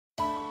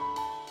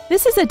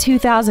This is a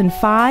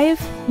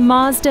 2005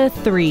 Mazda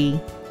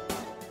 3.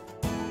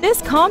 This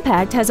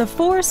compact has a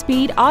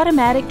 4-speed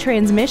automatic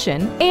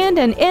transmission and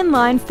an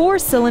inline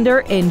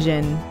 4-cylinder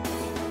engine.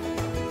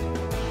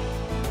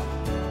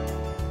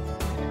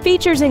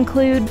 Features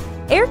include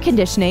air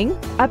conditioning,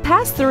 a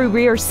pass-through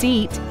rear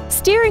seat,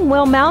 steering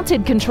wheel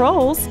mounted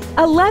controls,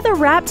 a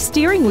leather-wrapped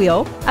steering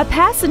wheel, a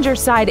passenger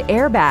side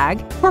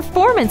airbag,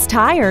 performance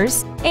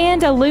tires,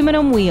 and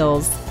aluminum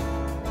wheels.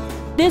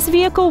 This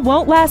vehicle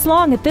won't last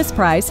long at this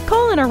price.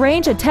 Call and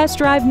arrange a test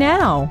drive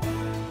now.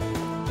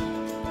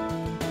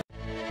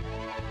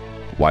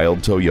 Wild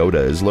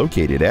Toyota is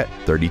located at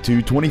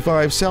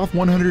 3225 South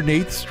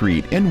 108th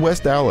Street in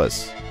West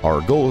Dallas.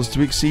 Our goal is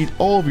to exceed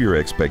all of your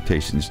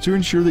expectations to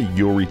ensure that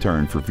you'll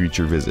return for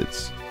future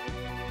visits.